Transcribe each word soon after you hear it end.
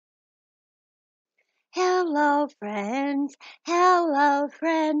Hello, friends. Hello,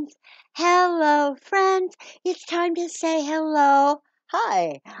 friends. Hello, friends. It's time to say hello.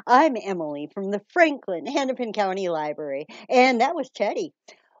 Hi, I'm Emily from the Franklin Hennepin County Library, and that was Teddy.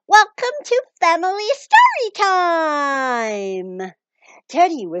 Welcome to Family Storytime.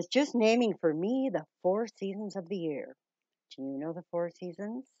 Teddy was just naming for me the 4 seasons of the year. Do you know the 4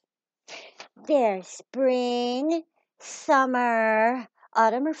 seasons? There's spring, summer,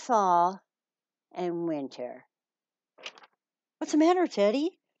 autumn or fall, and winter. What's the matter,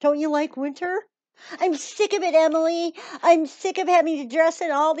 Teddy? Don't you like winter? I'm sick of it, Emily. I'm sick of having to dress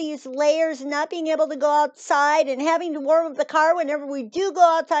in all these layers and not being able to go outside and having to warm up the car whenever we do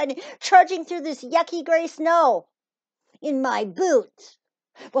go outside and trudging through this yucky gray snow in my boots.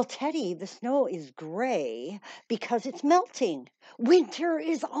 Well, Teddy, the snow is gray because it's melting. Winter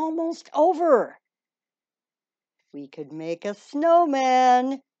is almost over. We could make a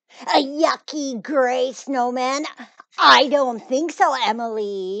snowman. A yucky gray snowman? I don't think so,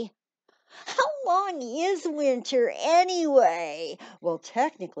 Emily. How long is winter anyway? Well,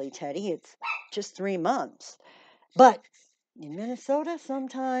 technically, Teddy, it's just 3 months. But in Minnesota,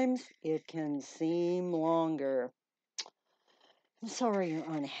 sometimes it can seem longer. I'm sorry you're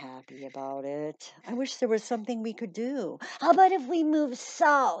unhappy about it. I wish there was something we could do. How about if we move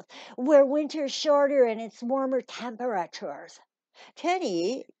south, where winter's shorter and it's warmer temperatures?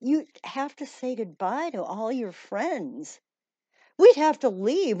 Teddy, you'd have to say goodbye to all your friends. We'd have to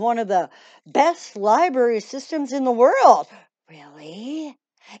leave one of the best library systems in the world. Really?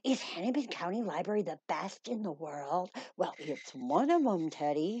 Is Hennepin County Library the best in the world? Well, it's one of them,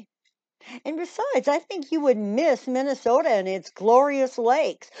 Teddy. And besides, I think you would miss Minnesota and its glorious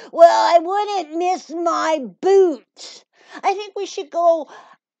lakes. Well, I wouldn't miss my boots. I think we should go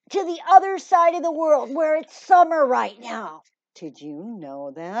to the other side of the world where it's summer right now. Did you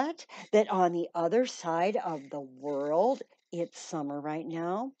know that? That on the other side of the world, it's summer right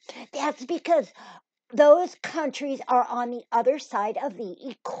now? That's because those countries are on the other side of the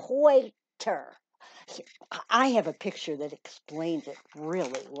equator. I have a picture that explains it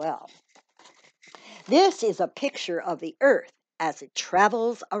really well. This is a picture of the Earth as it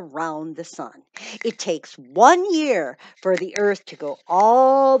travels around the sun. It takes 1 year for the Earth to go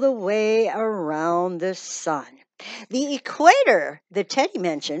all the way around the sun. The equator that Teddy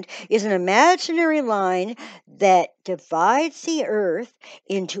mentioned is an imaginary line that divides the Earth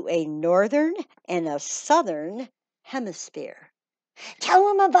into a northern and a southern hemisphere. Tell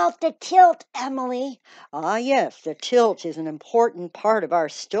them about the tilt, Emily. Ah, yes, the tilt is an important part of our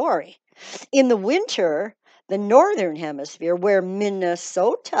story. In the winter, the northern hemisphere, where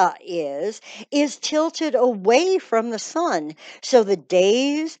Minnesota is tilted away from the sun, so the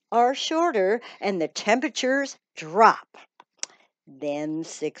days are shorter and the temperatures drop. Then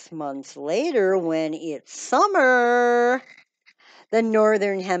 6 months later, when it's summer, the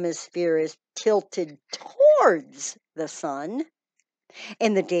northern hemisphere is tilted towards the sun,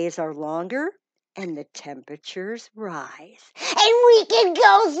 and the days are longer and the temperatures rise. And we can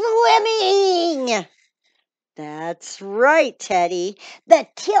go swimming! That's right, Teddy. The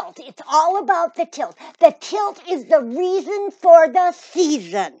tilt. It's all about the tilt. The tilt is the reason for the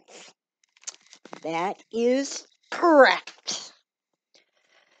seasons. That is correct.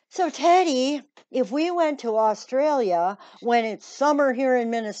 So, Teddy, if we went to Australia when it's summer here in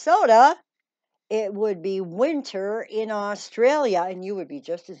Minnesota, it would be winter in Australia, and you would be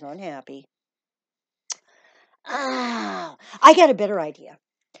just as unhappy. Ah, I got a better idea.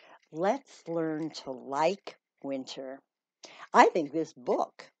 Let's learn to like winter. I think this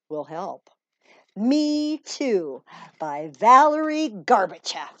book will help. Me Too by Valerie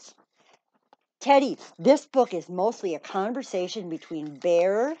Gorbachev. Teddy, this book is mostly a conversation between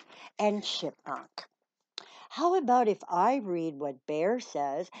Bear and Chipmunk. How about if I read what Bear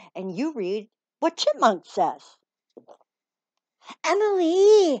says and you read what Chipmunk says?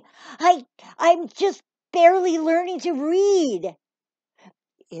 Emily, I'm just barely learning to read.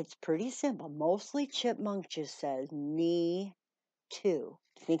 It's pretty simple. Mostly Chipmunk just says, me too.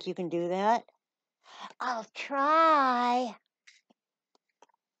 Think you can do that? I'll try.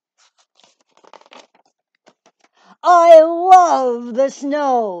 I love the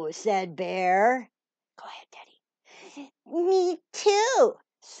snow, said Bear. Go ahead, Teddy. Me too,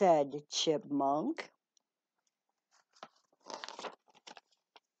 said Chipmunk.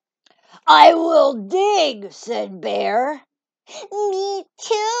 I will dig, said Bear. Me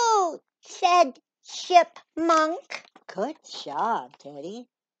too, said Chipmunk. Good job, Teddy.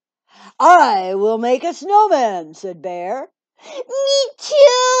 I will make a snowman, said Bear. Me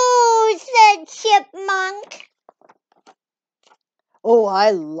too, said Chipmunk. Oh,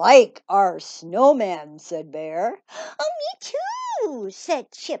 I like our snowman, said Bear. Oh, me too,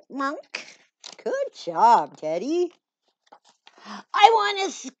 said Chipmunk. Good job, Teddy. I want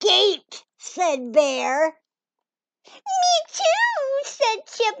to skate, said Bear. Me too, said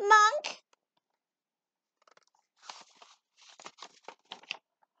Chipmunk.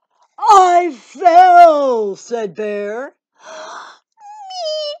 I fell, said Bear.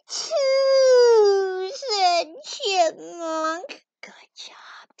 Me too, said Chipmunk. Good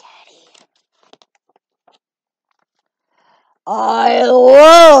job, Teddy. I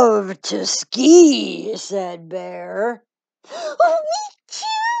love to ski, said Bear. Oh, me too,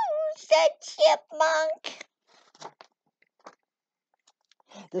 said Chipmunk.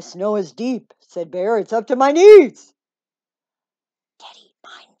 The snow is deep, said Bear. It's up to my knees. Teddy,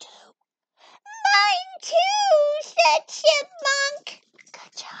 mine too. Mine too, said Chipmunk.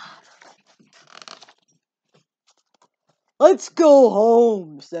 Good job. Let's go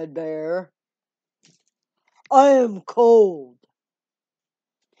home, said Bear. I am cold.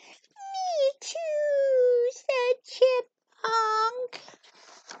 Me too, said Chipmunk.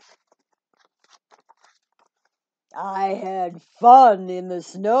 I had fun in the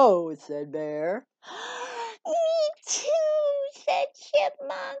snow, said Bear. Me too, said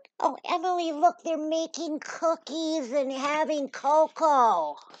Chipmunk. Oh, Emily, look, they're making cookies and having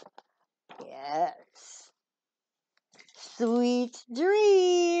cocoa. Yes. Sweet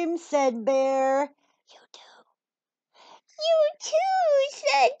dreams, said Bear. You too. You too,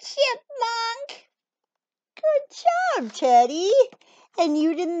 said Chipmunk. Good job, Teddy. And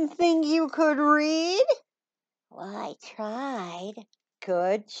you didn't think you could read? Well, I tried.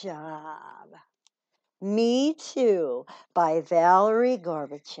 Good job. Me Too by Valerie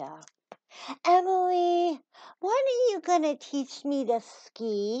Gorbachev. Emily, when are you going to teach me to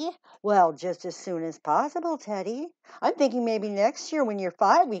ski? Well, just as soon as possible, Teddy. I'm thinking maybe next year when you're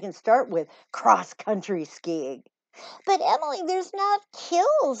 5, we can start with cross-country skiing. But Emily, there's not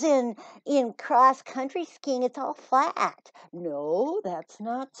hills in cross-country skiing. It's all flat. No, that's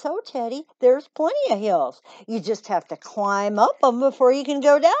not so, Teddy. There's plenty of hills. You just have to climb up them before you can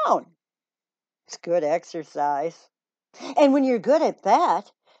go down. It's good exercise. And when you're good at that,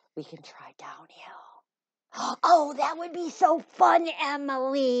 we can try downhill. Oh, that would be so fun,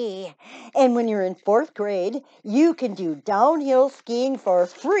 Emily. And when you're in 4th grade, you can do downhill skiing for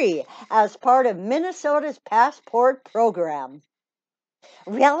free as part of Minnesota's Passport program.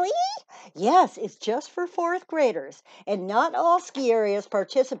 Really? Yes, it's just for 4th graders, and not all ski areas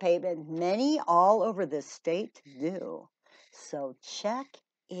participate, but many all over the state do. So check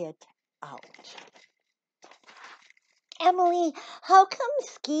it out. Emily, how come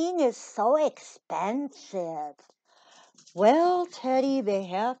skiing is so expensive? Well, Teddy, they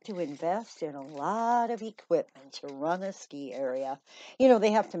have to invest in a lot of equipment to run a ski area.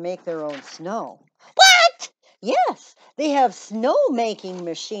 They have to make their own snow. What? Yes, they have snow making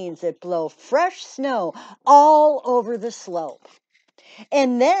machines that blow fresh snow all over the slope.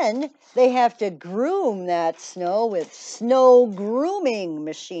 And then they have to groom that snow with snow grooming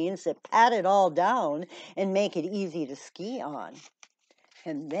machines that pat it all down and make it easy to ski on.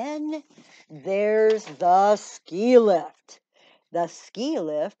 And then there's the ski lift. The ski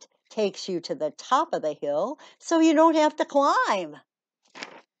lift takes you to the top of the hill so you don't have to climb.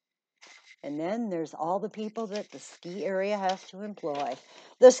 And then there's all the people that the ski area has to employ.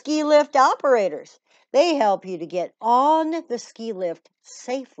 The ski lift operators. They help you to get on the ski lift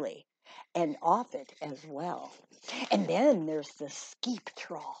safely and off it as well. And then there's the ski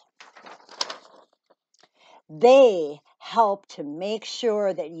patrol. They help to make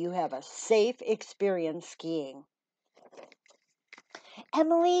sure that you have a safe experience skiing.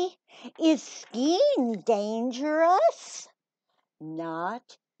 Emily, is skiing dangerous?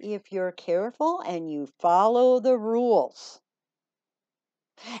 Not if you're careful and you follow the rules.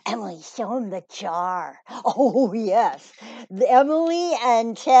 Emily, show him the jar. Oh, yes. The Emily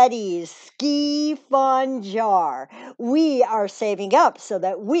and Teddy's Ski Fun Jar. We are saving up so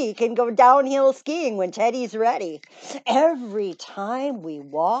that we can go downhill skiing when Teddy's ready. Every time we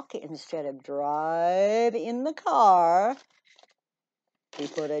walk instead of drive in the car, we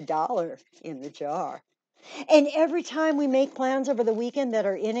put $1 in the jar. And every time we make plans over the weekend that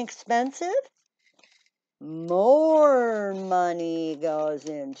are inexpensive, more money goes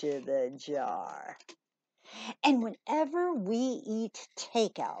into the jar. And whenever we eat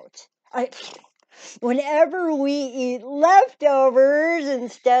leftovers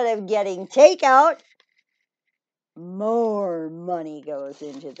instead of getting takeout, more money goes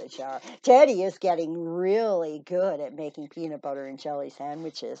into the jar. Teddy is getting really good at making peanut butter and jelly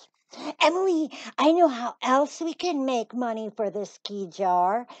sandwiches. Emily, I know how else we can make money for the ski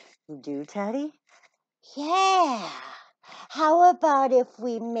jar. You do, Teddy? Yeah. How about if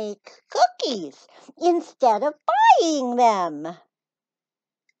we make cookies instead of buying them?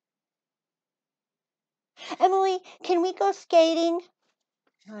 Emily, can we go skating?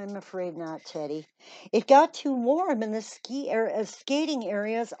 I'm afraid not, Teddy. It got too warm and the skating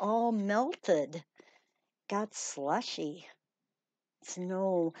areas all melted. Got slushy.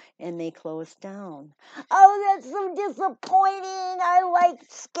 Snow, and they closed down. Oh, that's so disappointing. I like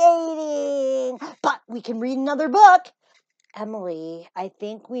skating. But we can read another book. Emily, I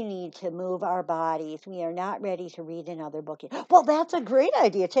think we need to move our bodies. We are not ready to read another book yet. Well, that's a great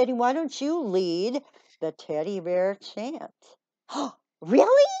idea, Teddy. Why don't you lead the teddy bear chant?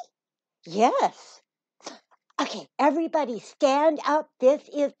 Really? Yes. Okay, everybody stand up. This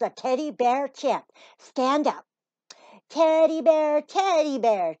is the teddy bear chant. Stand up. Teddy bear,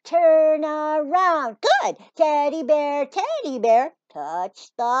 turn around. Good. Teddy bear, touch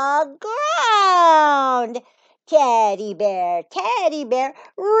the ground. Teddy bear,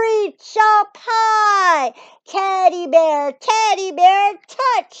 reach up high. Teddy bear,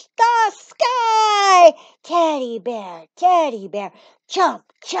 touch the sky. Teddy bear, jump,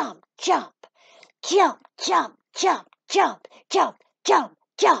 jump, jump. Jump, jump, jump, jump, jump, jump,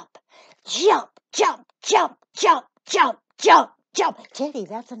 jump. Jump, jump, jump, jump, jump, jump, jump. Teddy,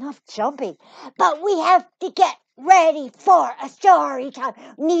 that's enough jumping. But we have to get ready for a story time.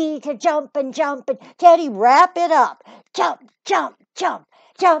 Need to jump and jump and Teddy, wrap it up. jump, jump, jump,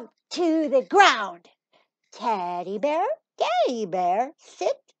 jump to the ground. Teddy bear,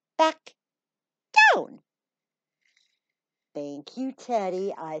 sit back down. Thank you,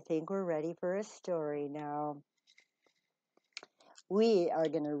 Teddy. I think we're ready for a story now. We are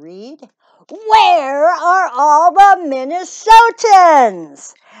going to read Where Are All the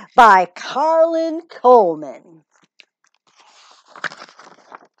Minnesotans? By Carlin Coleman.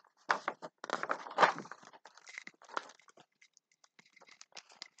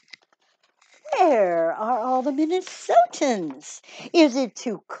 Where are all the Minnesotans? Is it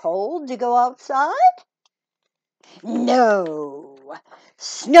too cold to go outside? No.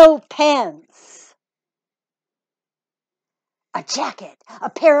 Snow pants, a jacket, a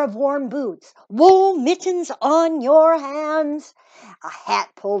pair of warm boots, wool mittens on your hands, a hat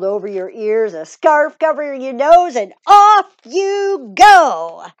pulled over your ears, a scarf covering your nose, and off you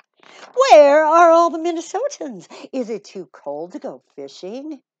go. Where are all the Minnesotans? Is it too cold to go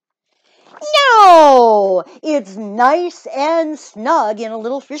fishing? No, it's nice and snug in a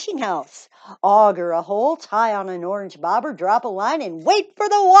little fishing house. Auger a hole, tie on an orange bobber, drop a line, and wait for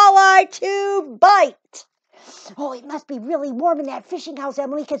the walleye to bite. Oh, it must be really warm in that fishing house,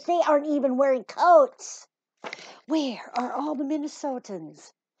 Emily, because they aren't even wearing coats. Where are all the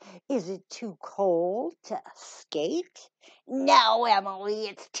Minnesotans? Is it too cold to skate? No, Emily,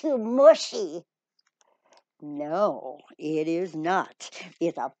 it's too mushy. No, it is not.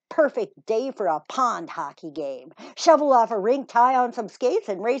 It's a perfect day for a pond hockey game. Shovel off a rink, tie on some skates,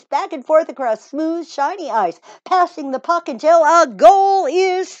 and race back and forth across smooth, shiny ice, passing the puck until a goal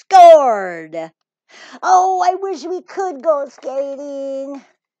is scored. Oh, I wish we could go skating.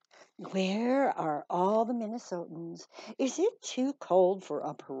 Where are all the Minnesotans? Is it too cold for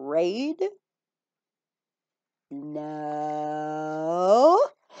a parade? No.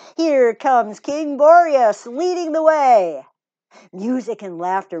 Here comes King Boreas leading the way. Music and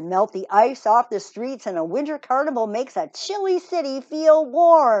laughter melt the ice off the streets, and a winter carnival makes a chilly city feel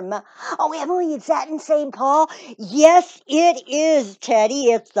warm. Oh, Emily, is that in St. Paul? Yes, it is,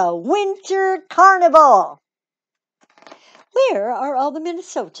 Teddy. It's the winter carnival. Where are all the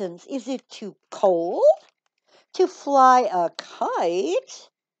Minnesotans? Is it too cold to fly a kite?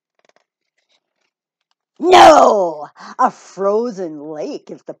 No! A frozen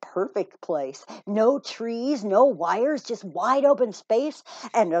lake is the perfect place. No trees, no wires, just wide open space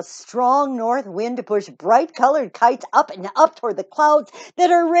and a strong north wind to push bright colored kites up and up toward the clouds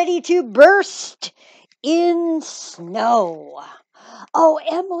that are ready to burst in snow. Oh,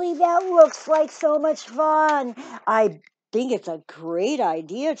 Emily, that looks like so much fun. I think it's a great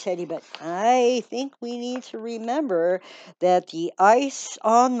idea, Teddy, but I think we need to remember that the ice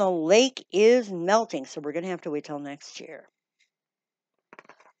on the lake is melting, so we're going to have to wait till next year.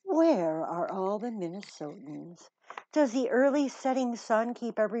 Where are all the Minnesotans? Does the early setting sun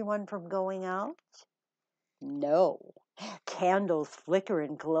keep everyone from going out? No. Candles flicker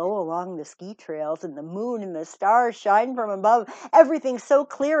and glow along the ski trails, and the moon and the stars shine from above. Everything's so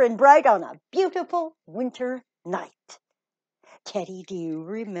clear and bright on a beautiful winter night. Teddy, do you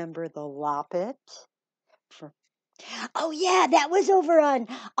remember the loppet? From Oh yeah, that was over on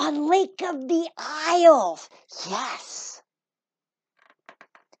Lake of the Isles. Yes.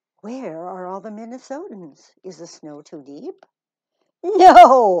 Where are all the Minnesotans? Is the snow too deep?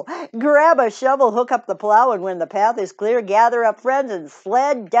 No! Grab a shovel, hook up the plow, and when the path is clear, gather up friends and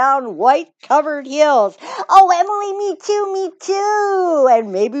sled down white-covered hills. Oh, Emily, me too, me too.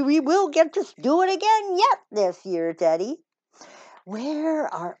 And maybe we will get to do it again yet this year, Teddy. Where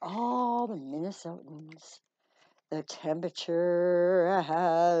are all the Minnesotans? The temperature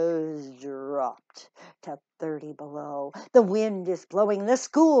has dropped to 30 below. The wind is blowing. The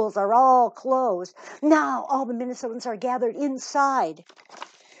schools are all closed. Now all the Minnesotans are gathered inside,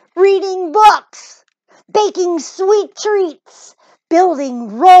 reading books, baking sweet treats,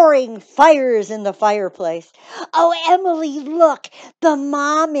 building roaring fires in the fireplace. Oh, Emily, look, the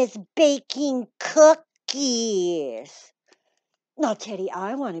mom is baking cookies. Now, Teddy,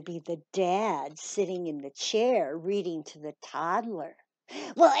 I want to be the dad sitting in the chair reading to the toddler.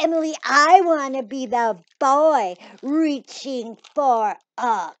 Well, Emily, I want to be the boy reaching for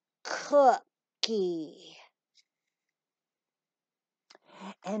a cookie.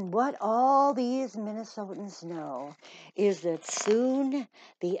 And what all these Minnesotans know is that soon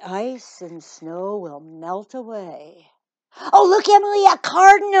the ice and snow will melt away. Oh, look, Emily, a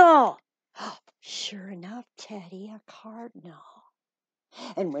cardinal. Sure enough, Teddy, a cardinal.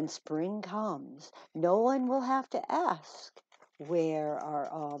 And when spring comes, no one will have to ask, where are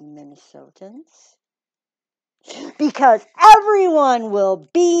all Minnesotans? Because everyone will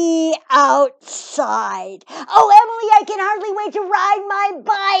be outside. Oh, Emily, I can hardly wait to ride my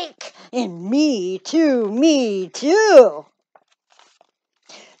bike. And me too, me too.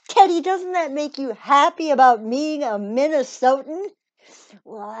 Teddy, doesn't that make you happy about being a Minnesotan?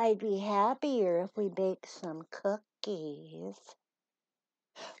 Well, I'd be happier if we baked some cookies.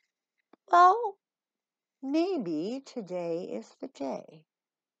 Well, maybe today is the day.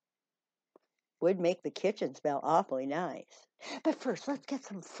 Would make the kitchen smell awfully nice. But first, let's get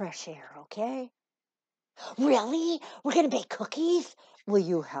some fresh air, okay? Really? We're going to bake cookies? Will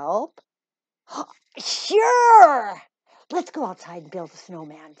you help? Sure. Let's go outside and build a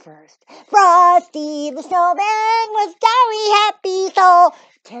snowman first. Frosty the snowman was very happy, so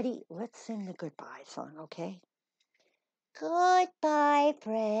Teddy, let's sing the goodbye song, okay? goodbye,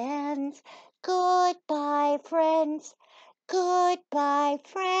 friends. Goodbye, friends. Goodbye,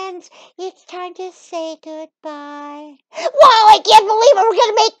 friends. It's time to say goodbye. Wow, I can't believe it. We're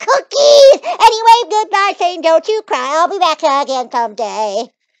going to make cookies. Anyway, goodbye, saying don't you cry. I'll be back again someday.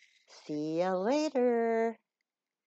 See you later.